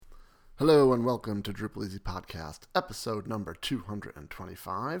Hello and welcome to Drupal Easy Podcast, episode number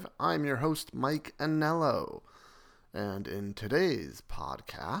 225. I'm your host, Mike Anello. And in today's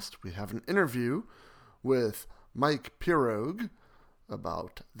podcast, we have an interview with Mike Pirog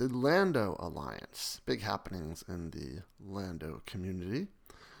about the Lando Alliance, big happenings in the Lando community,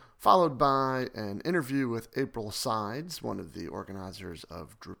 followed by an interview with April Sides, one of the organizers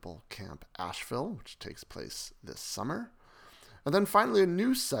of Drupal Camp Asheville, which takes place this summer. And then finally a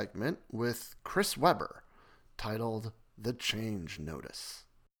new segment with Chris Weber titled The Change Notice.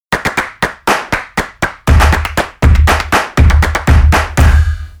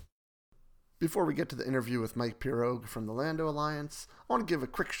 Before we get to the interview with Mike Pirog from the Lando Alliance, I want to give a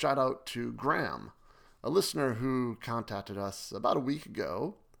quick shout out to Graham, a listener who contacted us about a week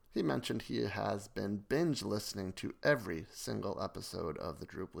ago. He mentioned he has been binge listening to every single episode of the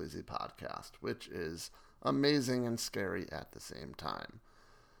Drupal Easy podcast, which is amazing and scary at the same time.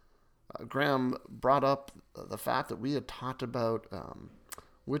 Graham brought up the fact that we had talked about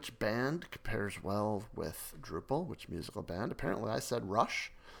which band compares well with Drupal, which musical band. Apparently I said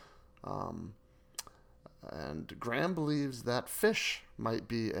Rush. And Graham believes that Fish might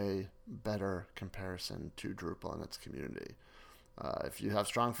be a better comparison to Drupal and its community. If you have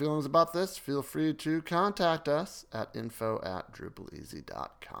strong feelings about this, feel free to contact us at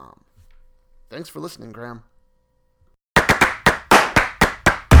info@drupaleasy.com. Thanks for listening, Graham.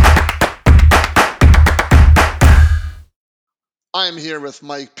 I am here with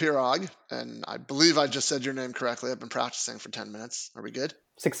Mike Pirog, and I believe I just said your name correctly. I've been practicing for 10 minutes. Are we good?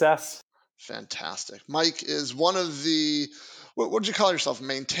 Success. Fantastic. Mike is one of the, what would you call yourself,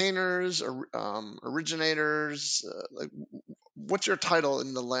 maintainers, or originators? What's your title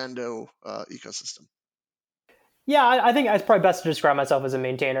in the Lando ecosystem? Yeah, I think it's probably best to describe myself as a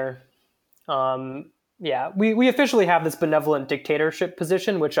maintainer. We officially have this benevolent dictatorship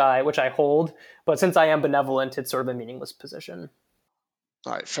position, which I hold. But since I am benevolent, it's sort of a meaningless position.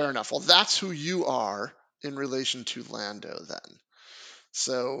 All right, fair enough. Well, that's who you are in relation to Lando then.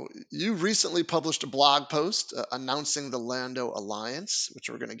 So you recently published a blog post announcing the Lando Alliance, which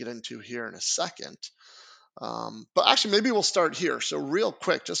we're going to get into here in a second. But actually, maybe we'll start here. So real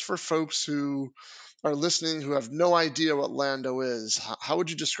quick, just for folks who are listening who have no idea what Lando is, how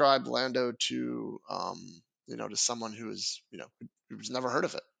would you describe Lando to to someone who's never heard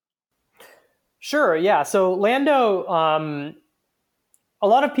of it? Sure. Yeah. So Lando, a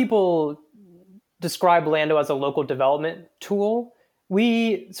lot of people describe Lando as a local development tool.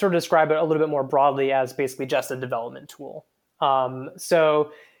 We sort of describe it a little bit more broadly as basically just a development tool.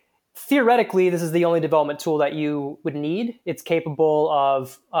 So theoretically, this is the only development tool that you would need. It's capable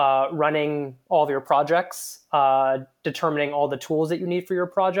of running all of your projects, determining all the tools that you need for your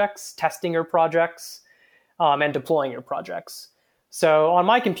projects, testing your projects, and deploying your projects. So on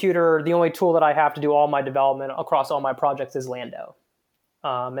my computer, the only tool that I have to do all my development across all my projects is Lando.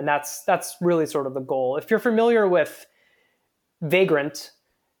 And that's really sort of the goal. If you're familiar with Vagrant,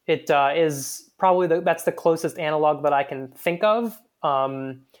 it is probably that's the closest analog that I can think of,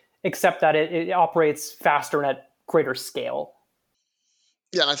 except that it operates faster and at greater scale.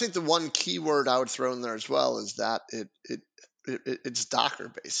 Yeah, and I think the one keyword I would throw in there as well is that it's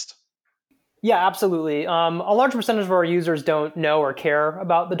Docker based. Yeah, absolutely. A large percentage of our users don't know or care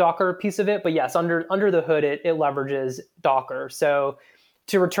about the Docker piece of it, but yes, under the hood, it leverages Docker. So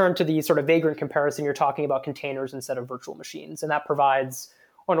to return to the sort of Vagrant comparison, you're talking about containers instead of virtual machines, and that provides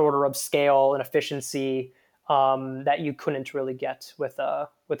an order of scale and efficiency that you couldn't really get with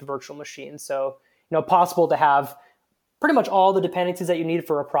virtual machines. So, possible to have pretty much all the dependencies that you need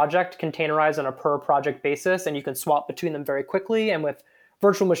for a project containerized on a per project basis, and you can swap between them very quickly. And with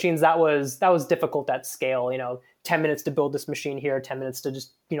virtual machines, that was difficult at scale. 10 minutes to build this machine here, 10 minutes to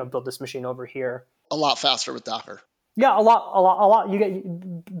just build this machine over here. A lot faster with Docker. Yeah, a lot. You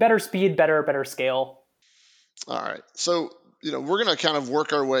get better speed, better scale. All right. So, we're going to kind of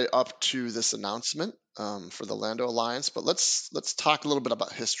work our way up to this announcement for the Lando Alliance, but let's talk a little bit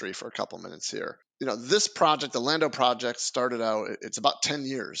about history for a couple minutes here. This project, the Lando project, started out, it's about 10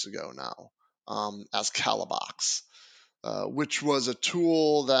 years ago now, as Calabox, which was a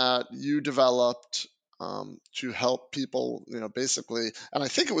tool that you developed to help people, basically, and I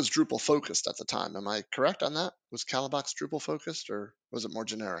think it was Drupal focused at the time. Am I correct on that? Was Calabox Drupal focused, or was it more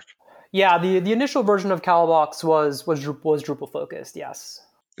generic? Yeah, the initial version of Calabox was Drupal focused. Yes.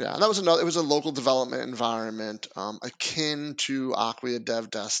 Yeah, and that was it was a local development environment akin to Acquia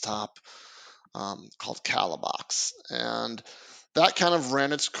Dev Desktop, called Calabox, and that kind of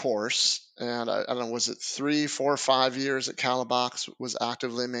ran its course. And I don't know, was it 3, 4, 5 years that Calabox was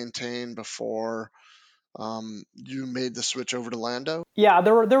actively maintained before you made the switch over to Lando? Yeah,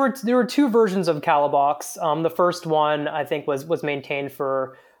 there were two versions of Calabox. The first one I think was maintained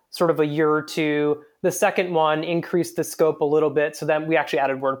for sort of a year or two. The second one increased the scope a little bit, so then we actually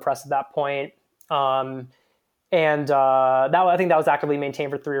added WordPress at that point. And that I think that was actively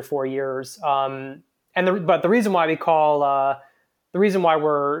maintained for 3 or 4 years. But the reason why the reason why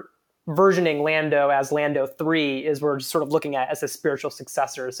we're versioning Lando as Lando 3 is we're sort of looking at it as a spiritual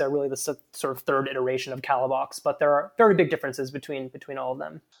successor. So really the sort of third iteration of Calabox, but there are very big differences between all of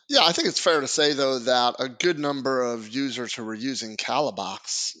them. Yeah, I think it's fair to say though that a good number of users who were using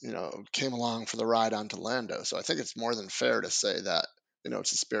Calabox, came along for the ride onto Lando. So I think it's more than fair to say that,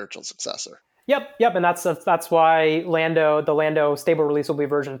 it's a spiritual successor. Yep, and that's why the Lando stable release will be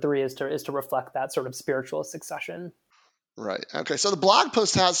version 3 is to reflect that sort of spiritual succession. Right. Okay. So the blog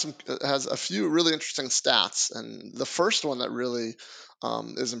post has a few really interesting stats, and the first one that really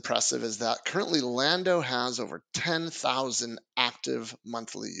is impressive is that currently Lando has over 10,000 active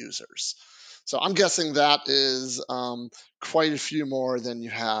monthly users. So I'm guessing that is quite a few more than you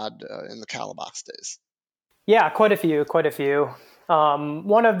had in the Calabox days. Yeah, quite a few.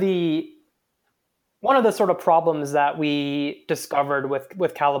 One of the sort of problems that we discovered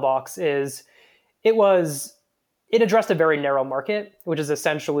with Calabox is it addressed a very narrow market, which is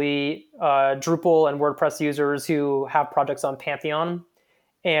essentially Drupal and WordPress users who have projects on Pantheon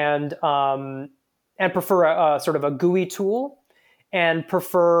and prefer a sort of a GUI tool and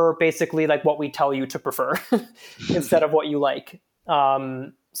prefer basically like what we tell you to prefer instead of what you like.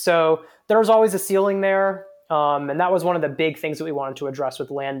 So there's always a ceiling there. And that was one of the big things that we wanted to address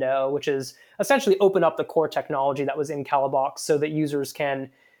with Lando, which is essentially open up the core technology that was in Calabox so that users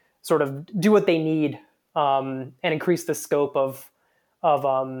can sort of do what they need and increase the scope of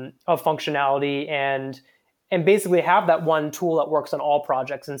functionality and basically have that one tool that works on all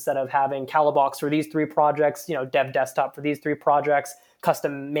projects instead of having Calabox for these 3 projects, Dev Desktop for these 3 projects,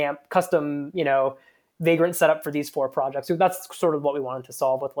 custom Vagrant setup for these 4 projects. So that's sort of what we wanted to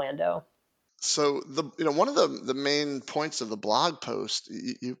solve with Lando. So one of the main points of the blog post,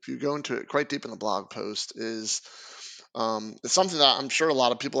 you go into it quite deep in the blog post, is it's something that I'm sure a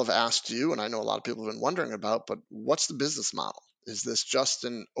lot of people have asked you, and I know a lot of people have been wondering about. But what's the business model? Is this just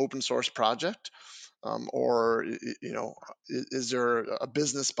an open source project, or is there a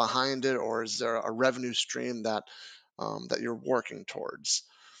business behind it, or is there a revenue stream that you're working towards?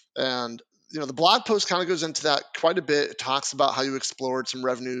 And the blog post kind of goes into that quite a bit. It talks about how you explored some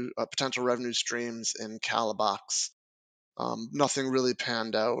potential revenue streams in Calabox. Nothing really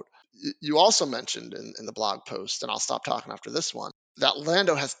panned out. You also mentioned in the blog post, and I'll stop talking after this one, that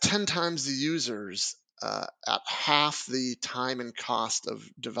Lando has 10 times the users at half the time and cost of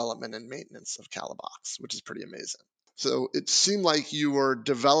development and maintenance of Calabox, which is pretty amazing. So it seemed like you were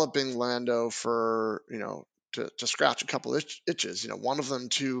developing Lando for, to scratch a couple itches, one of them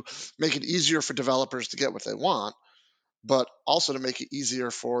to make it easier for developers to get what they want, but also to make it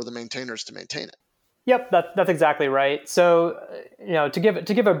easier for the maintainers to maintain it. Yep, that's exactly right. So, to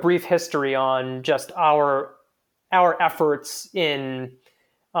give a brief history on just our efforts in,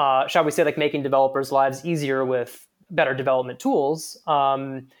 shall we say, like making developers' lives easier with better development tools.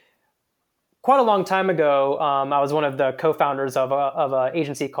 Quite a long time ago, I was one of the co-founders of an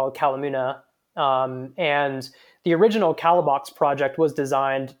agency called Calamuna. And the original Calabox project was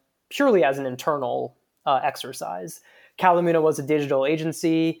designed purely as an internal exercise. Calamuna was a digital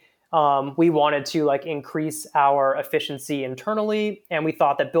agency. We wanted to increase our efficiency internally, and we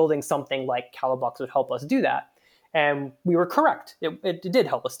thought that building something like Calabox would help us do that. And we were correct. It did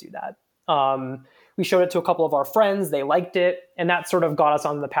help us do that. We showed it to a couple of our friends. They liked it. And that sort of got us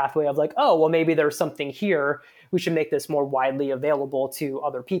on the pathway of oh, well, maybe there's something here. We should make this more widely available to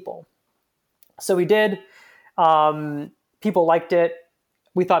other people. So we did. People liked it.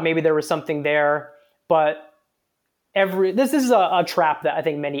 We thought maybe there was something there. But this is a trap that I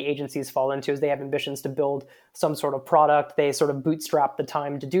think many agencies fall into, is they have ambitions to build some sort of product. They sort of bootstrap the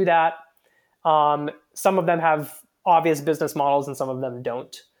time to do that. Some of them have obvious business models and some of them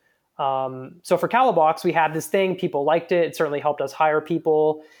don't. So for Calabox, we had this thing. People liked it. It certainly helped us hire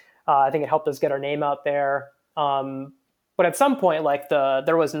people. I think it helped us get our name out there. But at some point,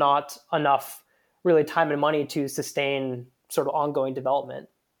 there was not enough really time and money to sustain sort of ongoing development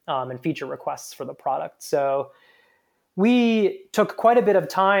and feature requests for the product. So we took quite a bit of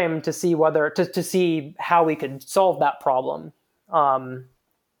time to see to see how we could solve that problem.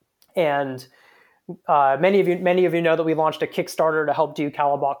 And many of you know that we launched a Kickstarter to help do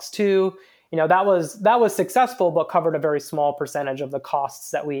Calabox 2. That was successful, but covered a very small percentage of the costs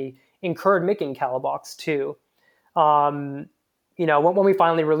that we incurred making Calabox 2. When we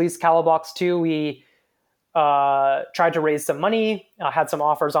finally released Calabox 2, we tried to raise some money, had some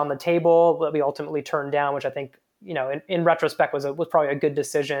offers on the table that we ultimately turned down, which I think, in retrospect was probably a good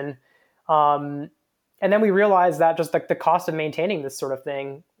decision. And then we realized that just like the cost of maintaining this sort of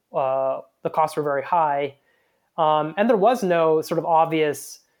thing, the costs were very high. And there was no sort of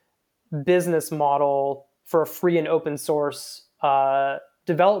obvious business model for a free and open source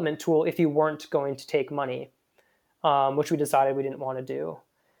development tool if you weren't going to take money, which we decided we didn't want to do.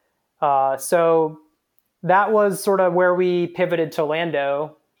 So that was sort of where we pivoted to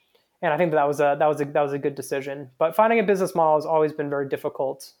Lando, and I think that was a good decision. But finding a business model has always been very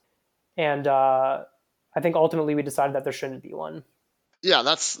difficult, and I think ultimately we decided that there shouldn't be one. Yeah,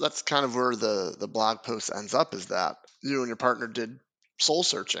 that's kind of where the blog post ends up, is that you and your partner did soul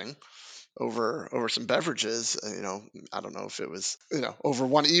searching over some beverages. I don't know if it was over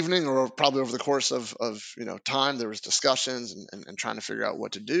one evening or probably over the course of time. There was discussions and trying to figure out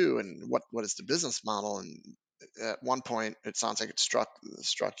what to do and what is the business model. And at one point, it sounds like it struck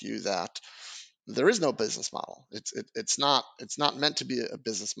you that there is no business model. It's not meant to be a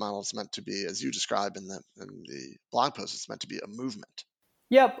business model. It's meant to be, as you describe in the blog post, it's meant to be a movement.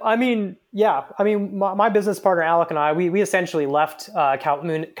 Yep. I mean, yeah. I mean, my business partner Alec and I, we essentially left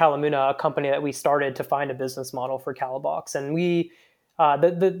Calamuna, a company that we started to find a business model for Calabox, and we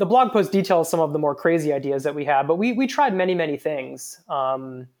the blog post details some of the more crazy ideas that we had, but we tried many things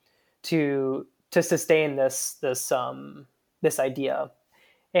to sustain this idea.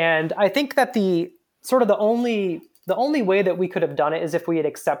 And I think that the only way that we could have done it is if we had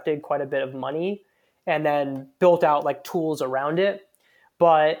accepted quite a bit of money and then built out like tools around it.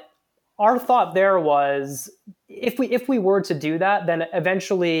 But our thought there was, if we were to do that, then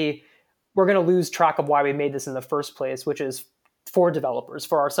eventually we're going to lose track of why we made this in the first place, which is for developers,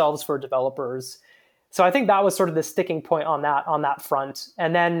 for ourselves, for developers. So I think that was sort of the sticking point on that front.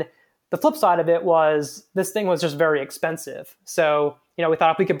 And then the flip side of it was this thing was just very expensive. So we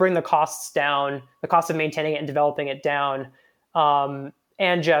thought if we could bring the costs down, the cost of maintaining it and developing it down,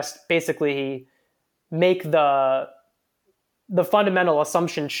 and just basically make the fundamental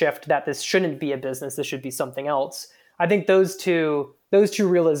assumption shift that this shouldn't be a business, this should be something else. I think those two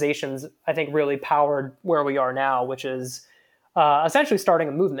realizations, I think, really powered where we are now, which is essentially starting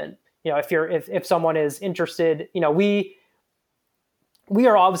a movement. If someone is interested, we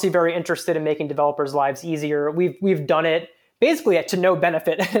are obviously very interested in making developers' lives easier. We've done it basically to no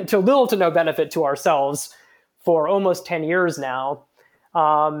benefit, to little to no benefit to ourselves for almost 10 years now.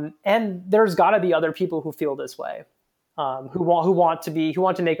 And there's got to be other people who feel this way. Who want to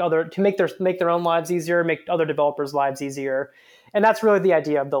make their own lives easier, make other developers' lives easier. And that's really the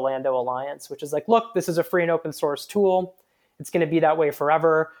idea of the Lando Alliance, which is like, look, this is a free and open source tool. It's going to be that way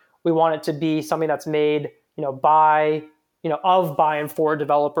forever. We want it to be something that's made, by and for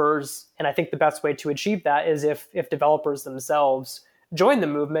developers. And I think the best way to achieve that is if developers themselves join the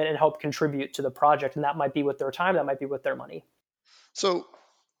movement and help contribute to the project. And that might be with their time, that might be with their money. So,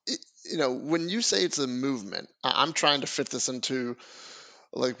 when you say it's a movement, I'm trying to fit this into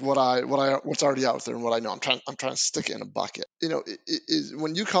like what's already out there and what I know. I'm trying to stick it in a bucket.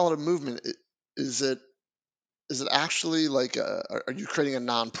 When you call it a movement, is it actually like are you creating a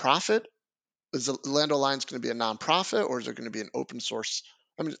nonprofit? Is the Lando Alliance going to be a nonprofit, or is it going to be an open source?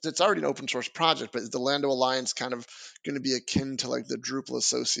 I mean, it's already an open source project, but is the Lando Alliance kind of going to be akin to like the Drupal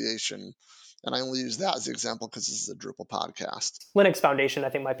Association? And I only use that as the example because this is a Drupal podcast. Linux Foundation, I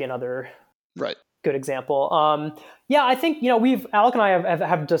think, might be another right good example. I think Alec and I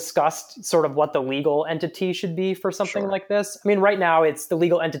have discussed sort of what the legal entity should be for something like this. I mean, right now it's the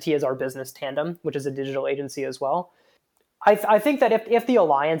legal entity is our business Tandem, which is a digital agency as well. I think that if the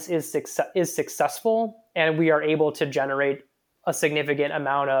alliance is successful and we are able to generate a significant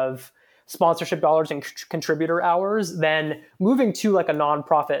amount of sponsorship dollars and contributor hours, then moving to like a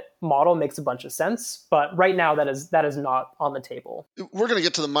nonprofit model makes a bunch of sense. But right now that is not on the table. We're going to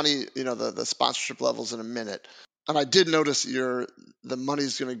get to the money, the sponsorship levels in a minute. And I did notice the money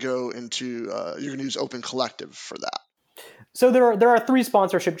is going to go into, you're going to use Open Collective for that. So there are 3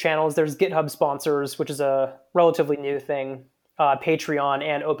 sponsorship channels. There's GitHub sponsors, which is a relatively new thing, Patreon,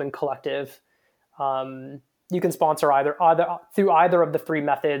 and Open Collective. You can sponsor either through either of the 3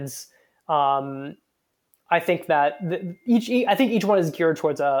 methods. I think that each one is geared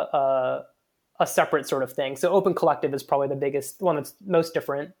towards a separate sort of thing. So Open Collective is probably the biggest one that's most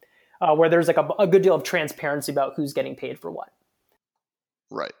different, where there's like a good deal of transparency about who's getting paid for what.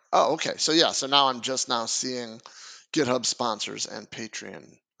 Right. Oh, okay. So yeah. So now I'm just now seeing GitHub sponsors and Patreon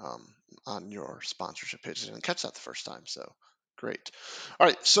on your sponsorship page. I didn't catch that the first time, so great. All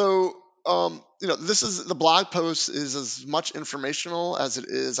right, so this is the blog post is as much informational as it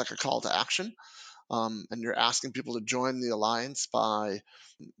is like a call to action. and you're asking people to join the alliance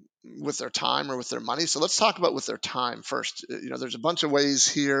with their time or with their money. So let's talk about with their time first. There's a bunch of ways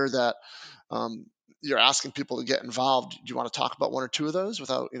here that you're asking people to get involved. Do you want to talk about one or two of those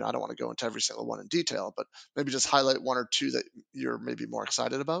without, I don't want to go into every single one in detail, but maybe just highlight one or two that you're maybe more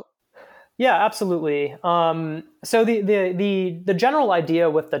excited about? Yeah, absolutely. So the general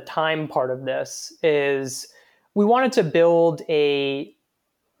idea with the time part of this is we wanted to build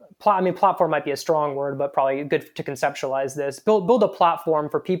platform might be a strong word, but probably good to conceptualize this. Build a platform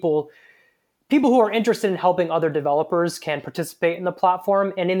for people who are interested in helping other developers can participate in the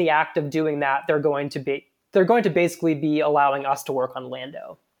platform, and in the act of doing that, they're going to basically be allowing us to work on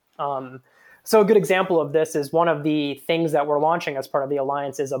Lando. So a good example of this is one of the things that we're launching as part of the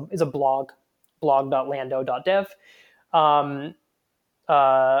Alliance is a blog.lando.dev.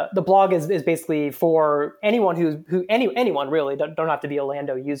 The blog is basically for anyone anyone really, don't have to be a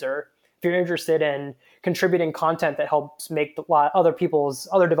Lando user. If you're interested in contributing content that helps make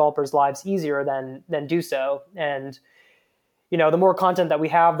other developers' lives easier, then do so. And the more content that we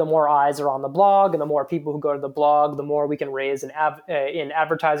have, the more eyes are on the blog, and the more people who go to the blog, the more we can raise in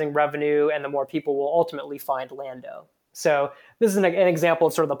advertising revenue, and the more people will ultimately find Lando. So this is an example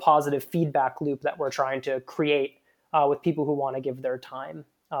of sort of the positive feedback loop that we're trying to create with people who want to give their time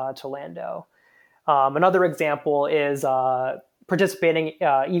to Lando. Another example is participating,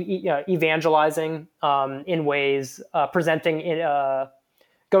 evangelizing in ways, presenting,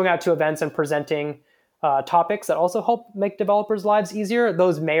 going out to events and presenting topics that also help make developers' lives easier.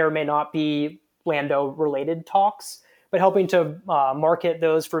 Those may or may not be Lando-related talks, but helping to market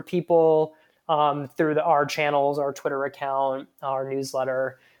those for people through our channels, our Twitter account, our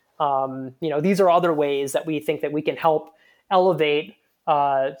newsletter. These are other ways that we think that we can help elevate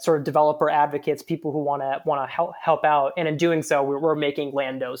sort of developer advocates, people who want to help out, and in doing so, we're making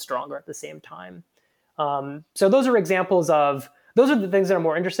Lando stronger at the same time. So those are examples of those are the things that I'm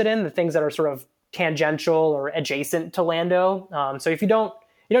more interested in, the things that are sort of tangential or adjacent to Lando. So if you don't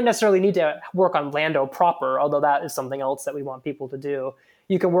necessarily need to work on Lando proper, although that is something else that we want people to do.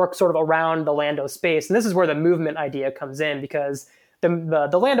 You can work sort of around the Lando space, and this is where the movement idea comes in, because the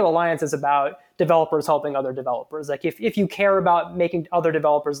Lando Alliance is about developers helping other developers. Like if you care about making other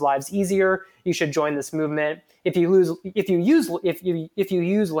developers' lives easier, you should join this movement. If you use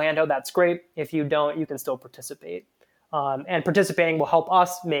Lando, that's great. If you don't, you can still participate. And participating will help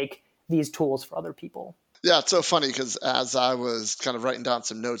us make these tools for other people. Yeah, it's so funny because as I was kind of writing down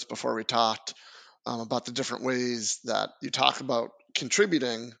some notes before we talked about the different ways that you talk about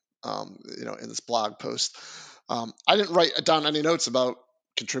contributing, in this blog post, I didn't write down any notes about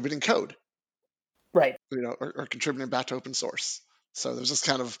contributing code, right? Or contributing back to open source. So there's just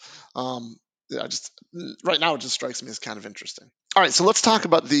kind of, right now it just strikes me as kind of interesting. All right, so let's talk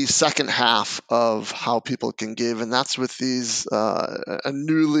about the second half of how people can give, and that's with these a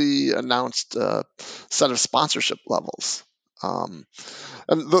newly announced set of sponsorship levels. And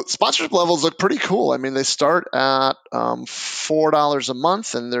the sponsorship levels look pretty cool. I mean, they start at $4 a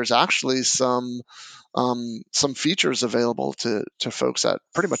month, and there's actually some features available to folks at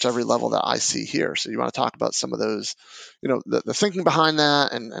pretty much every level that I see here. So you want to talk about some of those, the thinking behind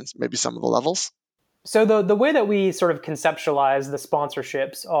that, and maybe some of the levels? So the way that we sort of conceptualize the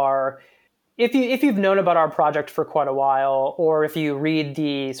sponsorships are, if you've known about our project for quite a while, or if you read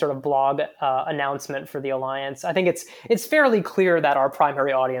the sort of blog announcement for the Alliance, I think it's fairly clear that our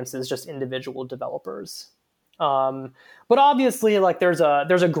primary audience is just individual developers. But obviously, like there's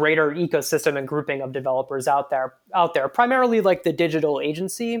a greater ecosystem and grouping of developers out there, primarily like the digital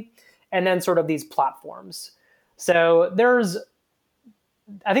agency, and then sort of these platforms. So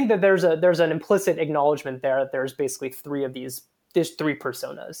I think that there's an implicit acknowledgement there that there's basically there's three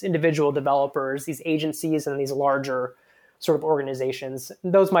personas: individual developers, these agencies, and these larger sort of organizations.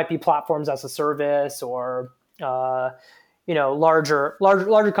 And those might be platforms as a service, or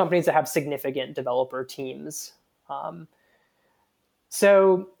larger companies that have significant developer teams.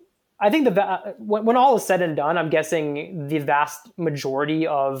 So I think when all is said and done, I'm guessing the vast majority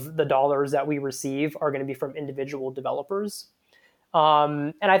of the dollars that we receive are going to be from individual developers.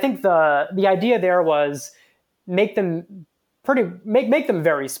 And I think the idea there was make the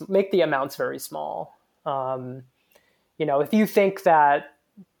amounts very small. If you think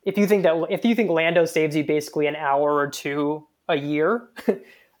Lando saves you basically an hour or two a year,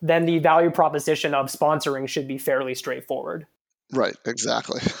 then the value proposition of sponsoring should be fairly straightforward. Right,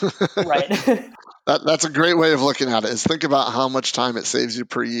 exactly. Right. That's a great way of looking at it, is think about how much time it saves you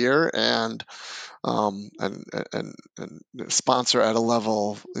per year, and sponsor at a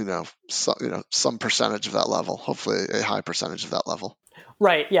level, some percentage of that level, hopefully a high percentage of that level.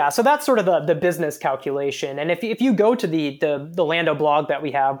 Right. Yeah. So that's sort of the business calculation. And if you go to the Lando blog that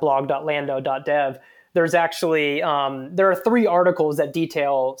we have, blog.lando.dev, there's actually there are 3 articles that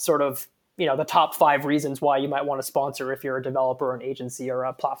detail sort of the top 5 reasons why you might want to sponsor if you're a developer, an agency, or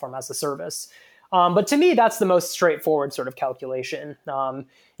a platform as a service. But to me, that's the most straightforward sort of calculation.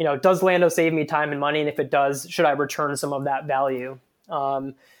 Does Lando save me time and money? And if it does, should I return some of that value?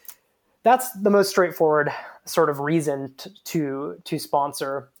 That's the most straightforward sort of reason to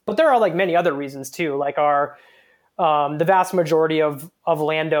sponsor. But there are like many other reasons too. Like the vast majority of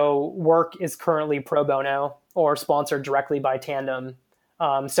Lando work is currently pro bono or sponsored directly by Tandem.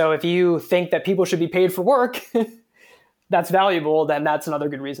 So if you think that people should be paid for work that's valuable, then that's another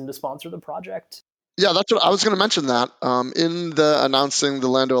good reason to sponsor the project. Yeah, that's what I was going to mention. That in the announcing the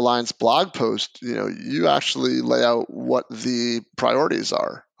Lando Alliance blog post, you actually lay out what the priorities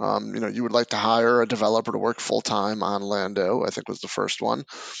are. You would like to hire a developer to work full time on Lando, I think was the first one,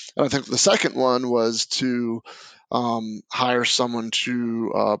 and I think the second one was to hire someone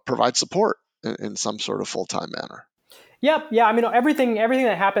to provide support in some sort of full time manner. Yep. Yeah. I mean, everything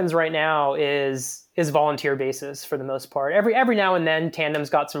that happens right now is volunteer basis for the most part. Every now and then, Tandem's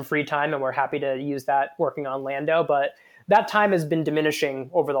got some free time, and we're happy to use that working on Lando. But that time has been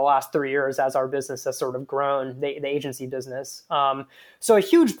diminishing over the last 3 years as our business has sort of grown, the agency business. So a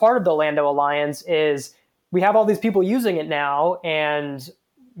huge part of the Lando Alliance is we have all these people using it now, and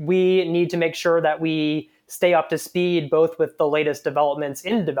we need to make sure that we stay up to speed both with the latest developments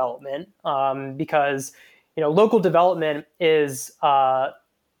in development, because local development is,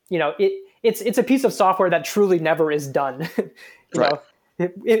 it's a piece of software that truly never is done. Right.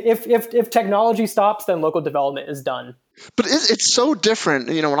 If technology stops, then local development is done. But it's so different.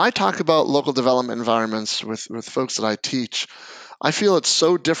 When I talk about local development environments with folks that I teach, I feel it's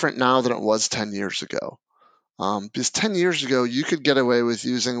so different now than it was 10 years ago. Because 10 years ago, you could get away with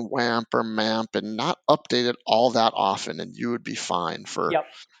using WAMP or MAMP and not update it all that often, and you would be fine for, Yep.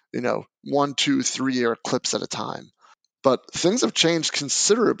 1, 2, 3 year clips at a time. But things have changed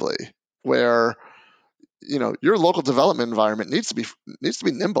considerably where, your local development environment needs to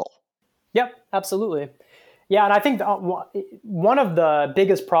be nimble. Yep, absolutely. Yeah, and I think one of the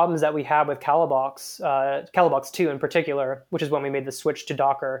biggest problems that we have with Calibox 2 in particular, which is when we made the switch to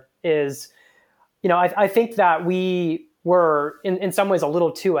Docker, is, I think that we were in some ways a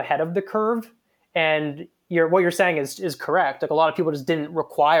little too ahead of the curve. And what you're saying is correct. Like a lot of people just didn't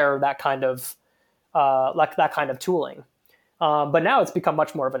require that kind of tooling. But now it's become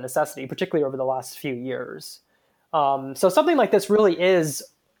much more of a necessity, particularly over the last few years. So something like this really is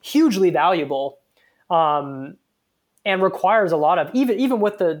hugely valuable, and requires a lot of, even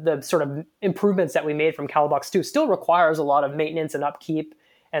with the sort of improvements that we made from Calibox 2, still requires a lot of maintenance and upkeep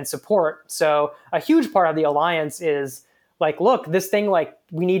and support. So a huge part of the Alliance is like, look, this thing, like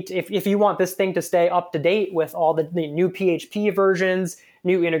we need to, if you want this thing to stay up to date with all the new PHP versions,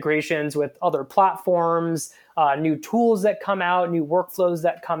 new integrations with other platforms, new tools that come out, new workflows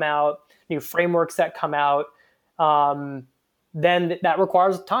that come out, new frameworks that come out, then that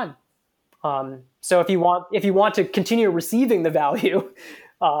requires time. So if you want to continue receiving the value,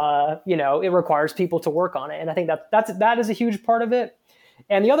 it requires people to work on it. And I think that is a huge part of it.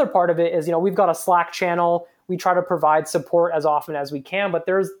 And the other part of it is, we've got a Slack channel. We try to provide support as often as we can, but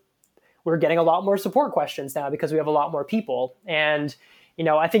we're getting a lot more support questions now because we have a lot more people. And,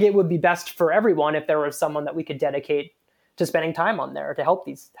 I think it would be best for everyone if there was someone that we could dedicate to spending time on there to help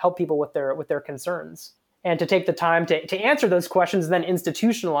people with their concerns, and to take the time to answer those questions and then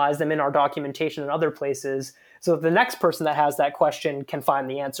institutionalize them in our documentation and other places so that the next person that has that question can find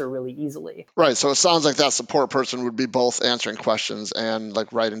the answer really easily. Right. So it sounds like that support person would be both answering questions and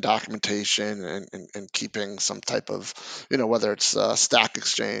like writing documentation and keeping some type of, whether it's Stack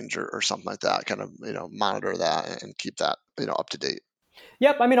Exchange or something like that, kind of, monitor that and keep that, up to date.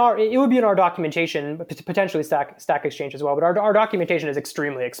 Yep. I mean, it would be in our documentation, potentially Stack Exchange as well, but our documentation is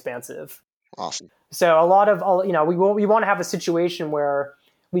extremely expansive. Awesome. So a lot of, we want to have a situation where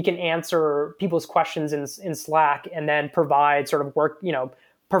we can answer people's questions in Slack and then provide sort of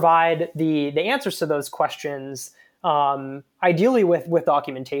provide the answers to those questions, ideally with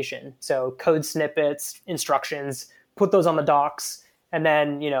documentation. So code snippets, instructions, put those on the docs, and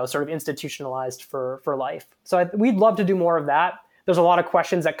then, sort of institutionalized for life. So we'd love to do more of that. There's a lot of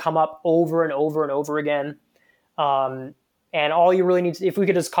questions that come up over and over and over again. And all you really need to, if we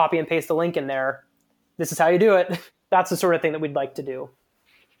could just copy and paste the link in there, this is how you do it. That's the sort of thing that we'd like to do.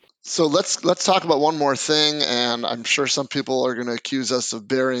 So let's talk about one more thing, and I'm sure some people are going to accuse us of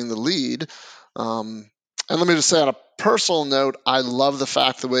burying the lead. And let me just say on a personal note, I love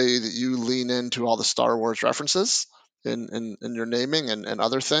the way that you lean into all the Star Wars references. in your naming and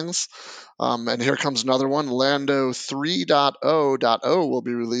other things. And here comes another one. Lando 3.0.0 will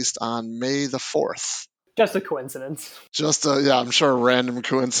be released on May the 4th. Just a coincidence. Just I'm sure a random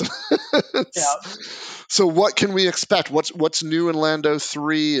coincidence. Yeah. So what can we expect? What's new in Lando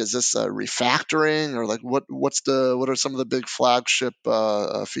 3? Is this a refactoring, or like what are some of the big flagship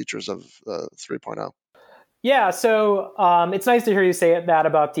features of 3.0? Yeah, so it's nice to hear you say that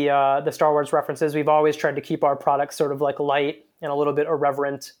about the Star Wars references. We've always tried to keep our products sort of like light and a little bit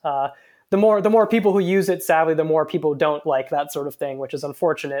irreverent. The more people who use it, sadly, the more people don't like that sort of thing, which is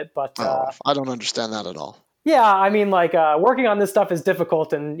unfortunate. But I don't understand that at all. Yeah, I mean, like working on this stuff is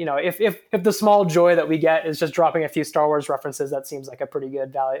difficult, and if the small joy that we get is just dropping a few Star Wars references, that seems like a pretty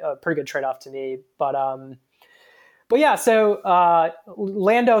good value, a pretty good trade-off to me. But yeah, so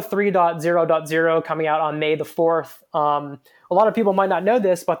Lando 3.0.0 coming out on May the 4th. A lot of people might not know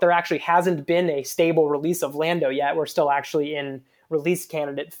this, but there actually hasn't been a stable release of Lando yet. We're still actually in release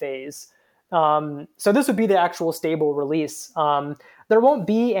candidate phase. So this would be the actual stable release. There won't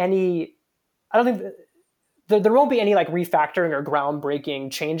be any, I don't think, there won't be any like refactoring or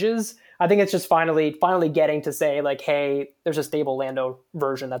groundbreaking changes. I think it's just finally getting to say like, hey, there's a stable Lando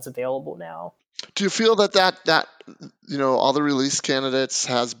version that's available now. Do you feel that all the release candidates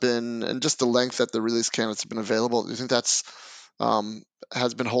has been, and just the length that the release candidates have been available, do you think that's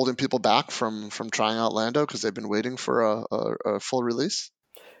has been holding people back from trying out Lando because they've been waiting for a full release?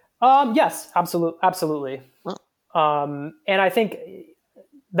 Yes, absolutely. Oh. And I think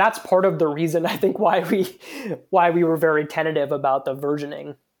that's part of the reason I think why we were very tentative about the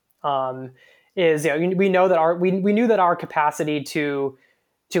versioning. Is we know that we knew that our capacity to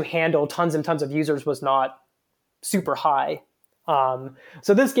handle tons and tons of users was not super high.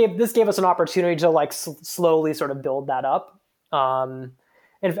 So this gave us an opportunity to like slowly sort of build that up.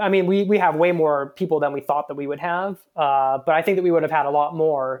 And I mean, we have way more people than we thought that we would have. But I think that we would have had a lot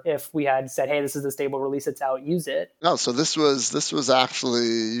more if we had said, hey, this is a stable release, it's out, use it. No, so this was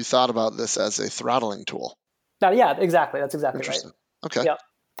actually, you thought about this as a throttling tool. Yeah, exactly. That's exactly right. Okay.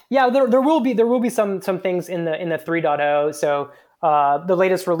 Yeah, there will be some things in the 3.0. So the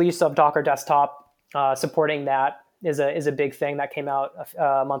latest release of Docker Desktop supporting that is a big thing that came out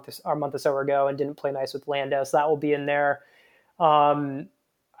a month or so ago and didn't play nice with Lando. So that will be in there.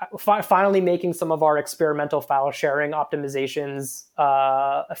 Finally making some of our experimental file sharing optimizations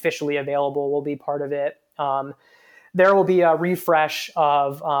officially available will be part of it. There will be a refresh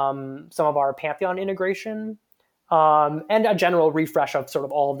of some of our Pantheon integration and a general refresh of sort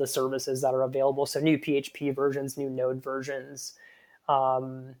of all of the services that are available. So new PHP versions, new Node versions,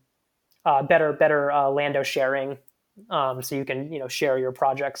 better Lando sharing. So you can share your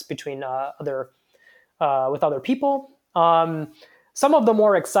projects between with other people. Some of the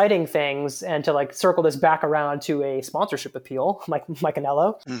more exciting things, and to like circle this back around to a sponsorship appeal, like Mike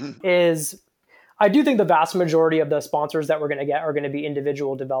Anello, is I do think the vast majority of the sponsors that we're going to get are going to be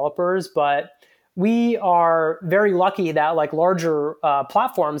individual developers, but we are very lucky that like larger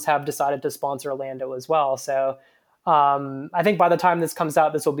platforms have decided to sponsor Lando as well. So I think by the time this comes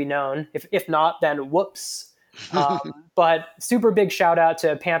out, this will be known. If not, then whoops. But super big shout out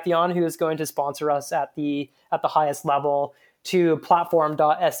to Pantheon, who is going to sponsor us at the highest level, to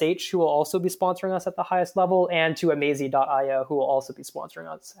platform.sh, who will also be sponsoring us at the highest level, and to Amazy.io, who will also be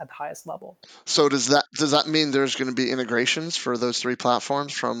sponsoring us at the highest level. So does that mean there's going to be integrations for those three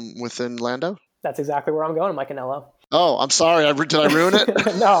platforms from within Lando? That's exactly where I'm going, Mike Anello. Oh, I'm sorry. Did I ruin it?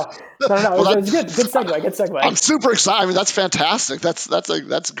 No. Well, it's good. Good segue. I'm super excited. I mean, that's fantastic.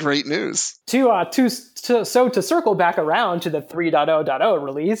 That's great news. To circle back around to the 3.0.0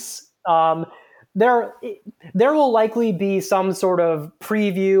 release, there will likely be some sort of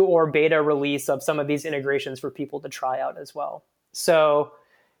preview or beta release of some of these integrations for people to try out as well. So,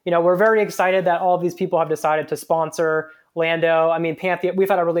 we're very excited that all of these people have decided to sponsor Lando. I mean, Pantheon, we've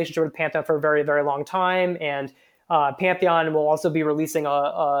had a relationship with Pantheon for a very, very long time, and Pantheon will also be releasing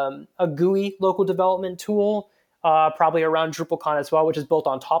a GUI local development tool, probably around DrupalCon as well, which is built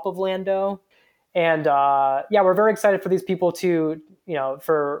on top of Lando. And we're very excited for these people to,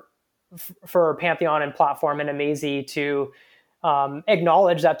 for Pantheon and Platform and Amazy to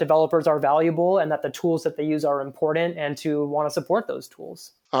acknowledge that developers are valuable and that the tools that they use are important, and to want to support those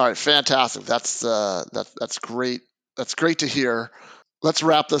tools. All right, fantastic. That's great. That's great to hear. Let's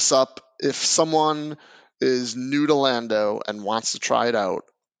wrap this up. If someone is new to Lando and wants to try it out,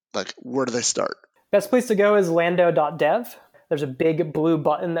 like, where do they start? Best place to go is lando.dev. There's a big blue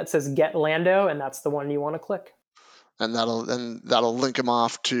button that says Get Lando, and that's the one you want to click. And that'll link them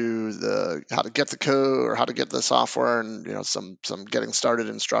off to how to get the code or how to get the software, and some getting started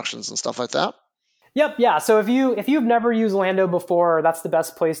instructions and stuff like that. Yep, yeah. So if you've never used Lando before, that's the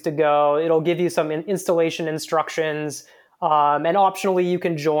best place to go. It'll give you some installation instructions, and optionally you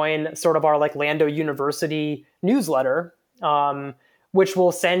can join sort of our like Lando University newsletter, which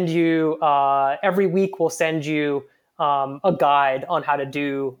will send you every week. We'll send you a guide on how to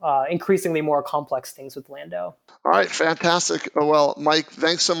do increasingly more complex things with Lando. All right, fantastic. Well, Mike,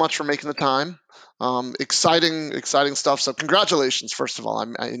 thanks so much for making the time. Exciting stuff. So, congratulations, first of all.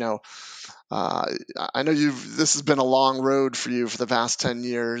 Uh, I know this has been a long road for you for the past 10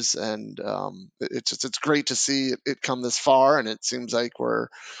 years, and it's great to see it come this far. And it seems like you're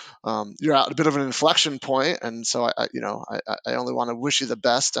at a bit of an inflection point, and so I only want to wish you the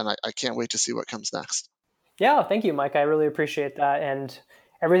best, and I can't wait to see what comes next. Yeah, thank you, Mike. I really appreciate that, and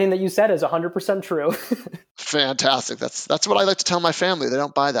everything that you said is 100% true. Fantastic. That's what I like to tell my family. They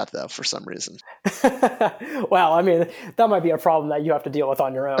don't buy that though for some reason. Well, I mean, that might be a problem that you have to deal with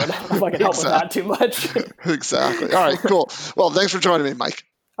on your own. If I can help with that too much. Exactly. All right, cool. Well, thanks for joining me, Mike.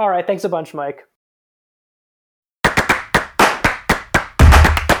 All right, thanks a bunch, Mike.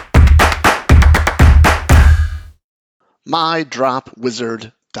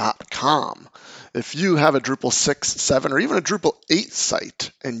 MyDropWizard.com. If you have a Drupal 6, 7, or even a Drupal 8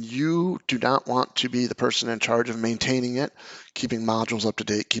 site and you do not want to be the person in charge of maintaining it, keeping modules up to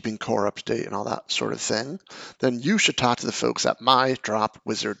date, keeping core up to date, and all that sort of thing, then you should talk to the folks at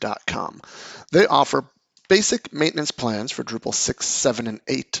MyDropWizard.com. They offer basic maintenance plans for Drupal 6, 7, and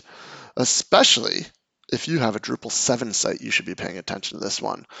 8, especially if you have a Drupal 7 site, you should be paying attention to this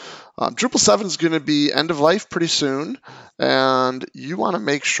one. Drupal 7 is going to be end of life pretty soon, and you want to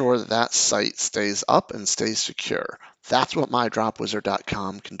make sure that site stays up and stays secure. That's what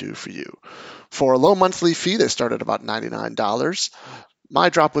MyDropWizard.com can do for you. For a low monthly fee, they start at about $99.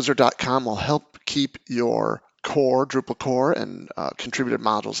 MyDropWizard.com will help keep your core, Drupal core, and contributed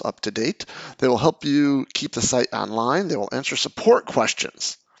modules up to date. They will help you keep the site online. They will answer support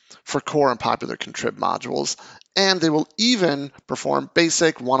questions for core and popular contrib modules, and they will even perform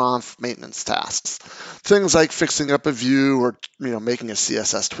basic one-off maintenance tasks. Things like fixing up a view or making a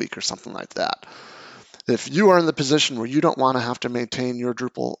CSS tweak or something like that. If you are in the position where you don't want to have to maintain your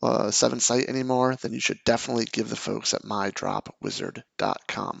Drupal 7 site anymore, then you should definitely give the folks at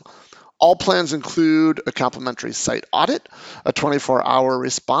MyDropWizard.com. All plans include a complimentary site audit, a 24-hour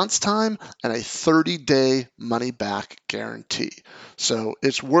response time, and a 30-day money-back guarantee. So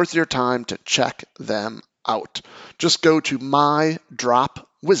it's worth your time to check them out. Just go to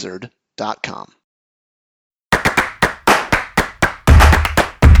mydropwizard.com.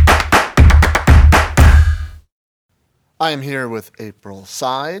 I am here with April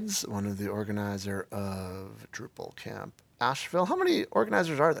Sides, one of the organizer of Drupal Camp Asheville. How many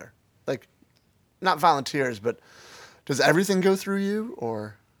organizers are there? Like, not volunteers, but does everything go through you,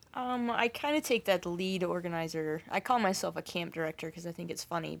 or? I kind of take that lead organizer. I call myself a camp director because I think it's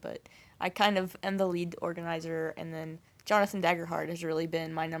funny, but I kind of am the lead organizer, and then Jonathan Daggerhart has really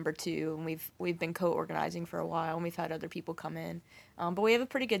been my number two, and we've been co-organizing for a while, and we've had other people come in, but we have a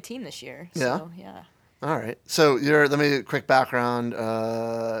pretty good team this year. So, yeah. All right. So let me quick background.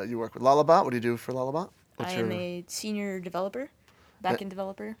 You work with Lullabot. What do you do for Lullabot? I am a senior developer, backend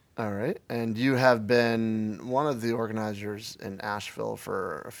developer. All right. And you have been one of the organizers in Asheville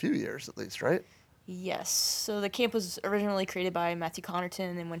for a few years at least, right? Yes. So the camp was originally created by Matthew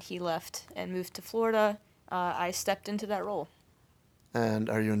Connerton, and when he left and moved to Florida, I stepped into that role. And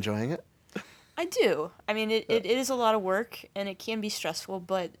are you enjoying it? I do. I mean, it is a lot of work, and it can be stressful,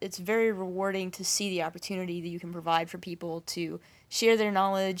 but it's very rewarding to see the opportunity that you can provide for people to share their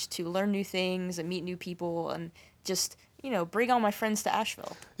knowledge, to learn new things, and meet new people, and just, bring all my friends to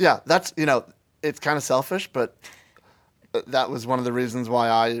Asheville. Yeah, that's, it's kind of selfish, but that was one of the reasons why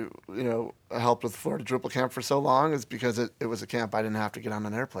I, helped with Florida Drupal Camp for so long, is because it was a camp I didn't have to get on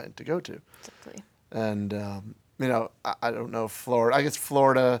an airplane to go to. Exactly. And, I don't know, Florida, I guess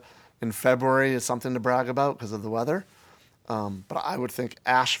Florida in February is something to brag about because of the weather. But I would think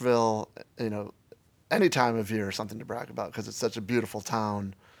Asheville, any time of year is something to brag about because it's such a beautiful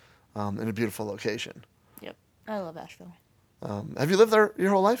town and a beautiful location. Yep. I love Asheville. Have you lived there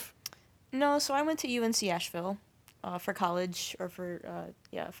your whole life? No, so I went to UNC Asheville for college, for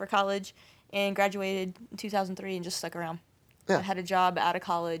college, and graduated in 2003 and just stuck around. Yeah. I had a job out of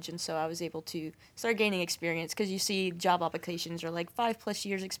college, and so I was able to start gaining experience because you see job applications are like 5+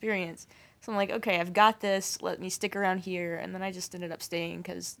 years experience. So I'm like, okay, I've got this. Let me stick around here. And then I just ended up staying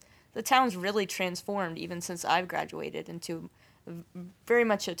because the town's really transformed even since I've graduated into very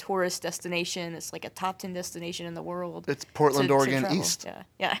much a tourist destination. It's like a top 10 destination in the world. It's Portland, Oregon East.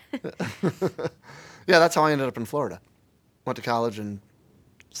 Yeah. Yeah, that's how I ended up in Florida. Went to college and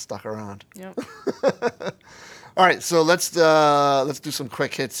stuck around. Yep. All right, so let's do some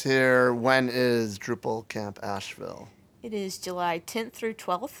quick hits here. When is Drupal Camp Asheville? It is July 10th through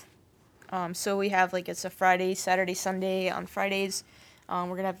 12th. So we have it's a Friday, Saturday, Sunday. On Fridays,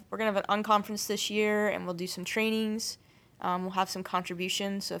 we're gonna have an unconference this year, and we'll do some trainings. We'll have some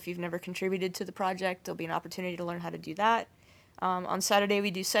contributions. So if you've never contributed to the project, there'll be an opportunity to learn how to do that. On Saturday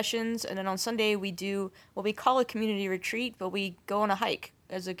we do sessions, and then on Sunday we do what we call a community retreat, but we go on a hike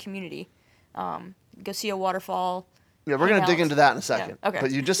as a community. Go see a waterfall. Yeah, we're going to dig into that in a second. Yeah, okay.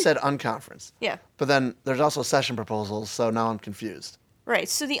 But you just said unconference. Yeah. But then there's also session proposals, so now I'm confused. Right.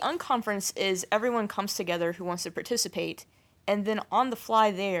 So the unconference is everyone comes together who wants to participate, and then on the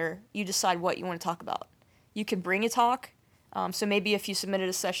fly there, you decide what you want to talk about. You can bring a talk. So maybe if you submitted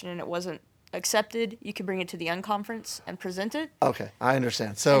a session and it wasn't accepted, you can bring it to the unconference and present it. Okay, I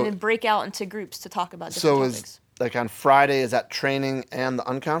understand. So and then break out into groups to talk about different topics. So is on Friday, is that training and the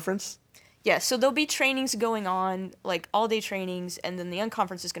unconference? Yeah, so there'll be trainings going on, all-day trainings, and then the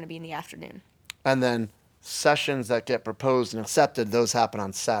unconference is going to be in the afternoon. And then sessions that get proposed and accepted, those happen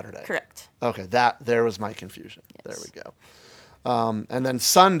on Saturday. Correct. Okay, there was my confusion. Yes. There we go. And then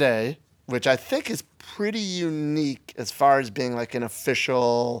Sunday, which I think is pretty unique as far as being an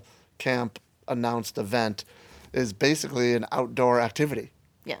official camp announced event, is basically an outdoor activity.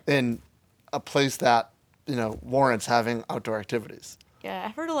 Yeah. In a place that, warrants having outdoor activities. Yeah,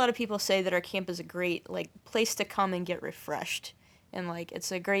 I've heard a lot of people say that our camp is a great place to come and get refreshed. And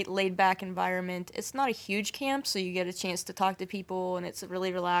it's a great laid back environment. It's not a huge camp, so you get a chance to talk to people and it's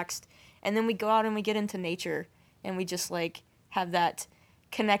really relaxed. And then we go out and we get into nature and we just have that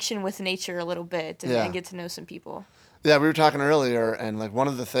connection with nature a little bit and get to know some people. Yeah, we were talking earlier, and one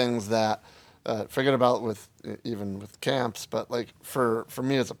of the things that forget about with camps, but for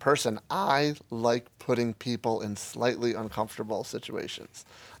me as a person, I like putting people in slightly uncomfortable situations,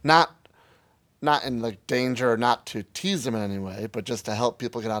 not in danger, or not to tease them in any way, but just to help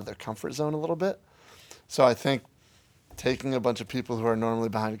people get out of their comfort zone a little bit. So I think taking a bunch of people who are normally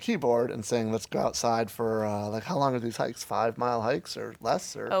behind a keyboard and saying, let's go outside for, how long are these hikes? 5-mile hikes or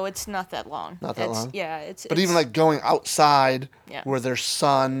less? Or Oh, it's not that long. Not that long? Yeah. But even going outside where there's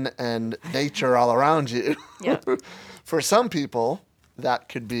sun and nature all around you, for some people, that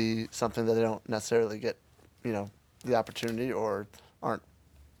could be something that they don't necessarily get, the opportunity or aren't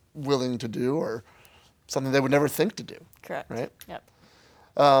willing to do, or something they would never think to do. Correct. Right? Yep.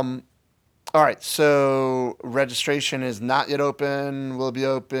 All right, so registration is not yet open. Will be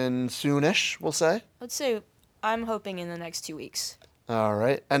open soonish, we'll say. Let's say I'm hoping in the next 2 weeks. All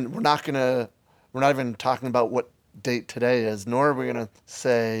right, and we're not even talking about what date today is, nor are we gonna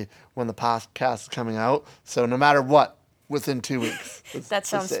say when the podcast is coming out. So no matter what, within 2 weeks. That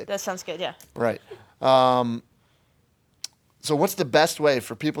sounds good. Yeah. Right. So what's the best way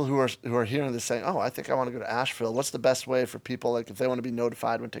for people who are hearing this saying, oh, I think I want to go to Asheville? What's the best way for people, if they want to be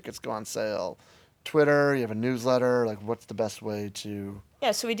notified when tickets go on sale? Twitter, you have a newsletter, what's the best way to...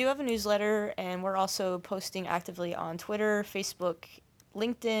 Yeah, so we do have a newsletter, and we're also posting actively on Twitter, Facebook,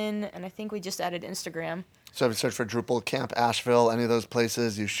 LinkedIn, and I think we just added Instagram. So if you search for Drupal Camp Asheville, any of those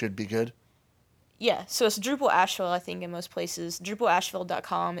places, you should be good? Yeah, so it's Drupal Asheville, I think, in most places.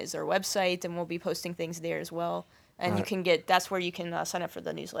 DrupalAsheville.com is our website, and we'll be posting things there as well. And that's where you can sign up for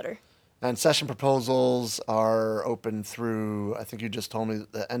the newsletter. And session proposals are open through, I think you just told me,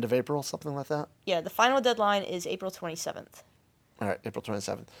 the end of April, something like that? Yeah, the final deadline is April 27th. All right, April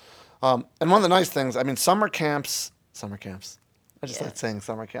 27th. And one of the nice things, summer camps, I just like saying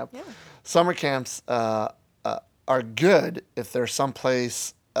summer camp. Yeah. Summer camps are good if there's some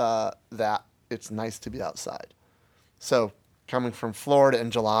place that it's nice to be outside. So coming from Florida in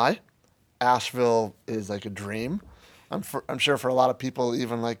July, Asheville is a dream. I'm sure for a lot of people,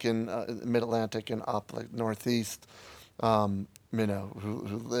 even in Mid-Atlantic and up Northeast, who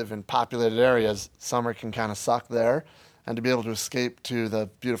live in populated areas, summer can kind of suck there, and to be able to escape to the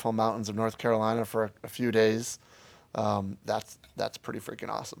beautiful mountains of North Carolina for a few days, that's pretty freaking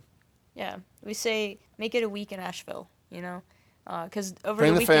awesome. Yeah, we say make it a week in Asheville, because over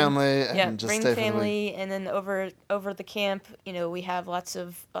bring the the weekend, family and just bring stay the for the family, week. and then over the camp, we have lots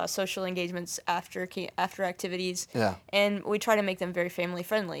of social engagements after activities. Yeah. And we try to make them very family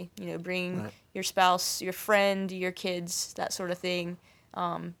friendly. Bring your spouse, your friend, your kids, that sort of thing,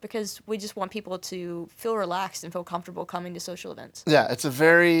 because we just want people to feel relaxed and feel comfortable coming to social events. Yeah, it's a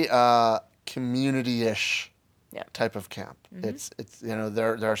very community-ish type of camp. Mm-hmm. It's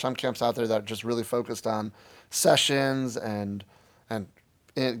there are some camps out there that are just really focused on sessions and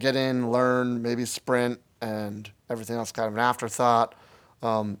get in, learn, maybe sprint, and everything else kind of an afterthought.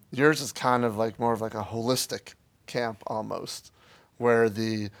 Yours is kind of more of a holistic camp almost, where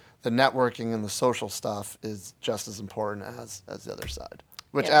the networking and the social stuff is just as important as the other side,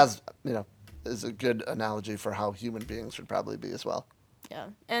 which, as you know, is a good analogy for how human beings should probably be as well. Yeah,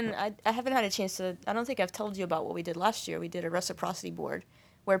 and I haven't had a chance to, I don't think I've told you about what we did last year. We did a reciprocity board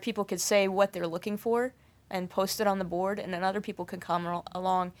where people could say what they're looking for and post it on the board, and then other people could come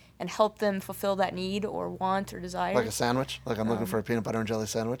along and help them fulfill that need or want or desire. Like a sandwich? Like I'm looking for a peanut butter and jelly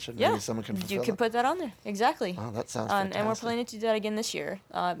sandwich, and maybe someone can fulfill you can put that on there. Exactly. Oh, that sounds fantastic. And we're planning to do that again this year.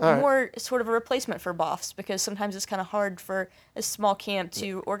 More right. sort of a replacement for BOFs, because sometimes it's kind of hard for a small camp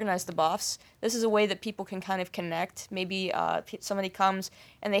to organize the BOFs. This is a way that people can kind of connect. Maybe somebody comes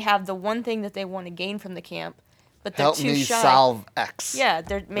and they have the one thing that they want to gain from the camp, but they're Help too me shy. solve X. Yeah,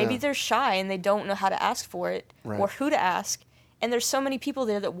 they're shy and they don't know how to ask for it or who to ask. And there's so many people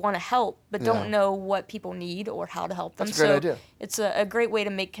there that want to help but don't know what people need or how to help them. That's a great idea. It's a great way to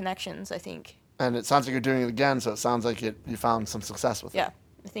make connections, I think. And it sounds like you're doing it again, so it sounds like you found some success with it. Yeah,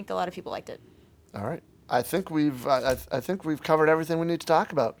 I think a lot of people liked it. All right. I think we've covered everything we need to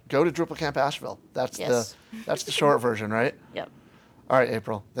talk about. Go to Drupal Camp Asheville. That's the short version, right? Yep. All right,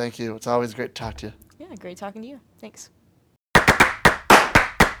 April. Thank you. It's always great to talk to you. Yeah, great talking to you. Thanks.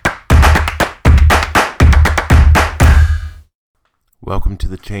 Welcome to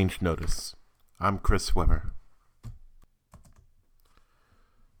the Change Notice. I'm Chris Weber.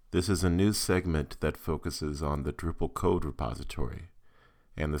 This is a new segment that focuses on the Drupal code repository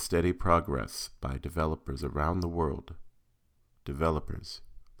and the steady progress by developers around the world. Developers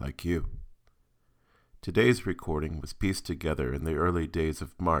like you. Today's recording was pieced together in the early days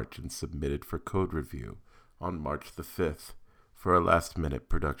of March and submitted for code review on March the 5th for a last-minute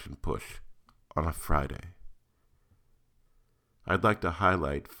production push on a Friday. I'd like to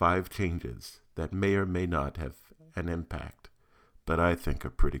highlight 5 changes that may or may not have an impact, but I think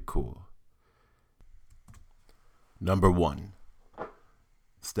are pretty cool. Number 1.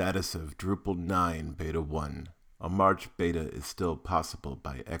 Status of Drupal 9 Beta 1. A March beta is still possible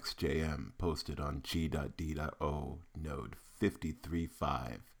by XJM, posted on g.d.o node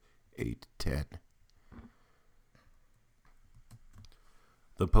 53.5.8.10.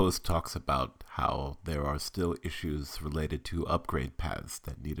 The post talks about how there are still issues related to upgrade paths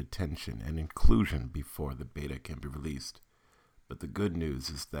that need attention and inclusion before the beta can be released. But the good news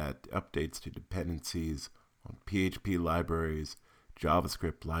is that updates to dependencies on PHP libraries,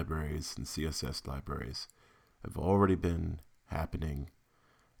 JavaScript libraries, and CSS libraries have already been happening,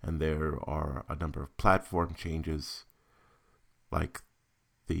 and there are a number of platform changes, like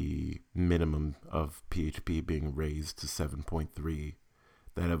the minimum of PHP being raised to 7.3,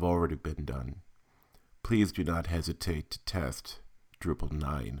 that have already been done. Please do not hesitate to test Drupal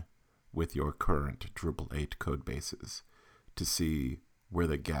 9 with your current Drupal 8 codebases to see where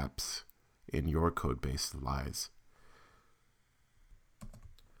the gaps in your codebase lies.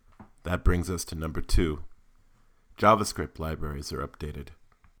 That brings us to number 2. JavaScript libraries are updated.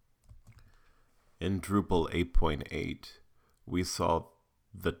 In Drupal 8.8, we saw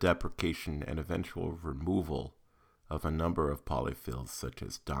the deprecation and eventual removal of a number of polyfills such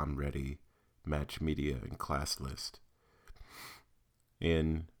as DOM-ready, match media, and class list.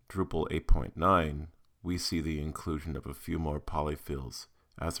 In Drupal 8.9, we see the inclusion of a few more polyfills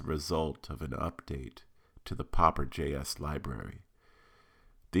as a result of an update to the Popper.js library.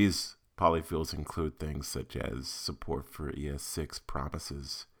 These polyfills include things such as support for ES6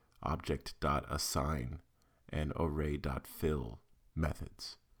 promises, object.assign, and array.fill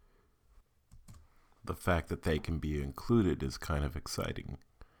methods. The fact that they can be included is kind of exciting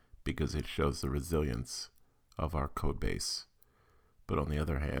because it shows the resilience of our codebase. But on the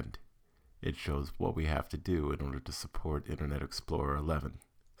other hand, it shows what we have to do in order to support Internet Explorer 11.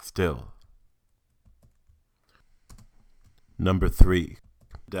 Still. Number 3.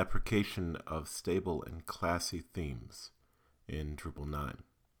 Deprecation of stable and classy themes in Drupal 9.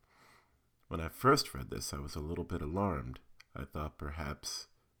 When I first read this, I was a little bit alarmed. I thought perhaps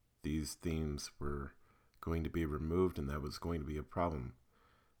these themes were going to be removed and that was going to be a problem.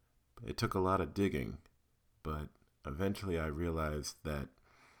 It took a lot of digging, but eventually I realized that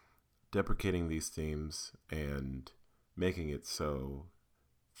deprecating these themes and making it so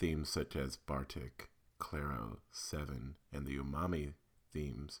themes such as Bartik, Claro, 7, and the Umami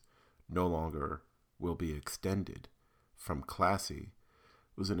themes no longer will be extended from classy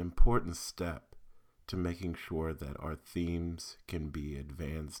was an important step to making sure that our themes can be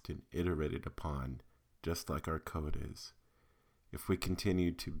advanced and iterated upon just like our code is. If we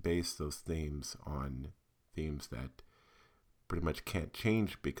continue to base those themes on themes that pretty much can't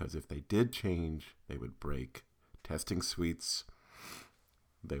change, because if they did change, they would break testing suites,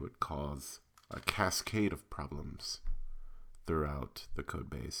 they would cause a cascade of problems, throughout the code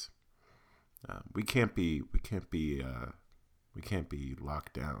base. We can't be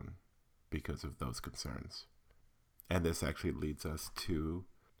locked down because of those concerns. And this actually leads us to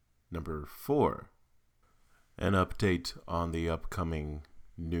number 4, an update on the upcoming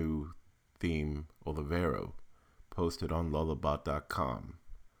new theme Olivero, posted on lullabot.com.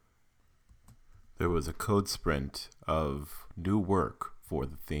 There was a code sprint of new work for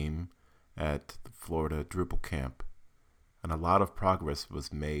the theme at the Florida Drupal Camp, and a lot of progress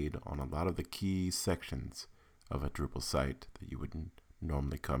was made on a lot of the key sections of a Drupal site that you wouldn't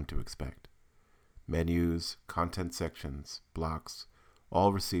normally come to expect. Menus, content sections, blocks,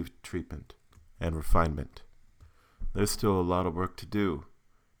 all received treatment and refinement. There's still a lot of work to do,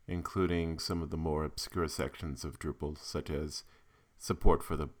 including some of the more obscure sections of Drupal, such as support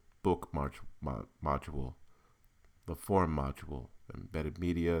for the book module, the form module, embedded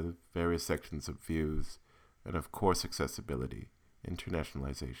media, various sections of views, and of course accessibility,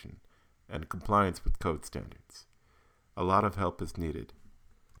 internationalization, and compliance with code standards. A lot of help is needed.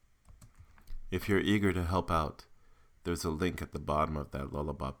 If you're eager to help out, there's a link at the bottom of that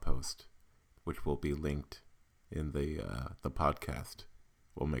Lullabot post, which will be linked in the podcast.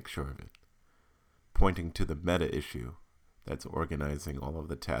 We'll make sure of it, pointing to the meta issue that's organizing all of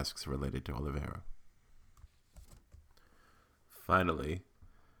the tasks related to Olivero. Finally,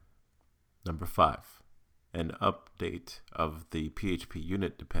 number 5, an update of the PHP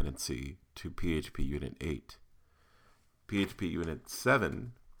unit dependency to PHP unit 8. PHP unit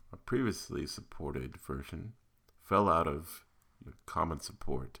 7, a previously supported version, fell out of common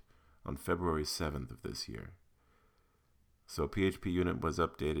support on February 7th of this year. So PHP unit was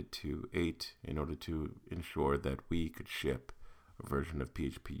updated to 8 in order to ensure that we could ship a version of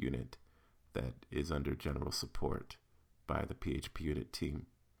PHP unit that is under general support by the PHP unit team.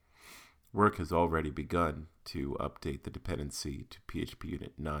 Work has already begun to update the dependency to PHP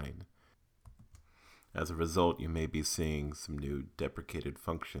unit 9. As a result, you may be seeing some new deprecated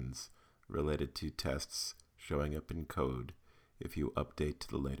functions related to tests showing up in code if you update to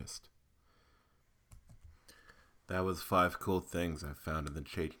the latest. That was 5 cool things I found in the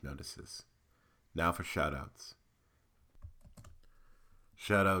change notices. Now for shoutouts.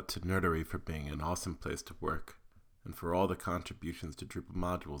 Shout out to Nerdery for being an awesome place to work, and for all the contributions to Drupal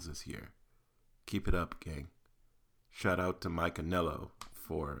modules this year. Keep it up, gang. Shout out to Mike Anello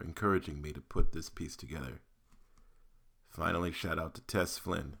for encouraging me to put this piece together. Finally, shout out to Tess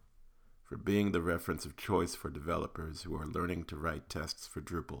Flynn for being the reference of choice for developers who are learning to write tests for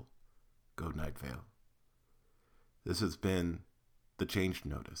Drupal. Go Night Vale. This has been The Change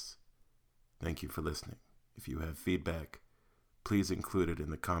Notice. Thank you for listening. If you have feedback, please include it in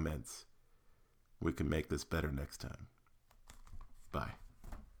the comments. We can make this better next time. Bye.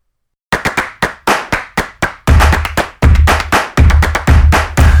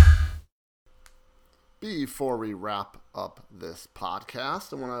 Before we wrap up this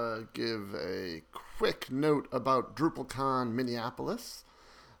podcast, I want to give a quick note about DrupalCon Minneapolis.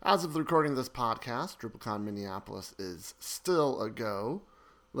 As of the recording of this podcast, DrupalCon Minneapolis is still a go.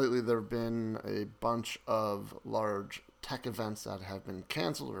 Lately, there have been a bunch of large tech events that have been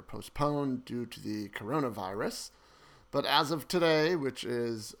canceled or postponed due to the coronavirus. But as of today, which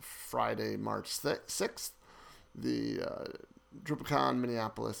is Friday, March 6th, the DrupalCon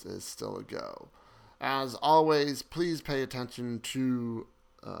Minneapolis is still a go. As always, please pay attention to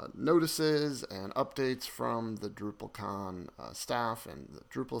notices and updates from the DrupalCon staff and the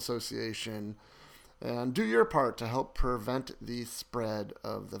Drupal Association, and do your part to help prevent the spread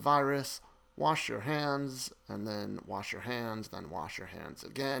of the virus. Wash your hands, and then wash your hands, then wash your hands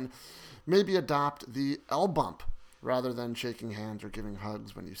again. Maybe adopt the L-bump rather than shaking hands or giving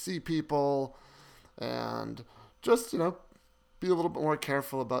hugs when you see people, and just, be a little bit more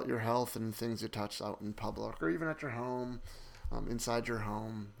careful about your health and things you touch out in public or even at your home. Inside your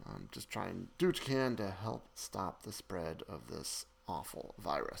home, just try and do what you can to help stop the spread of this awful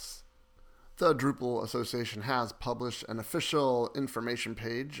virus. The Drupal Association has published an official information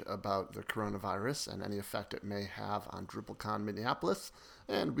page about the coronavirus and any effect it may have on DrupalCon Minneapolis,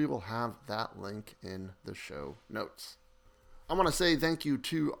 and we will have that link in the show notes. I want to say thank you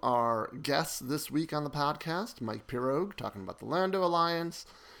to our guests this week on the podcast, Mike Pirog talking about the Lando Alliance,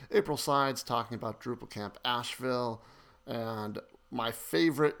 April Sides talking about Drupal Camp Asheville, and my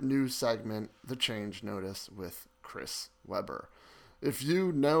favorite new segment, The Change Notice with Chris Weber. If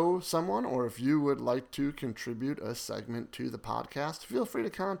you know someone or if you would like to contribute a segment to the podcast, feel free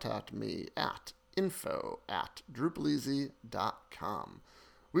to contact me at info@drupaleasy.com.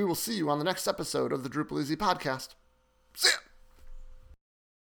 We will see you on the next episode of the Drupal Easy Podcast. See ya!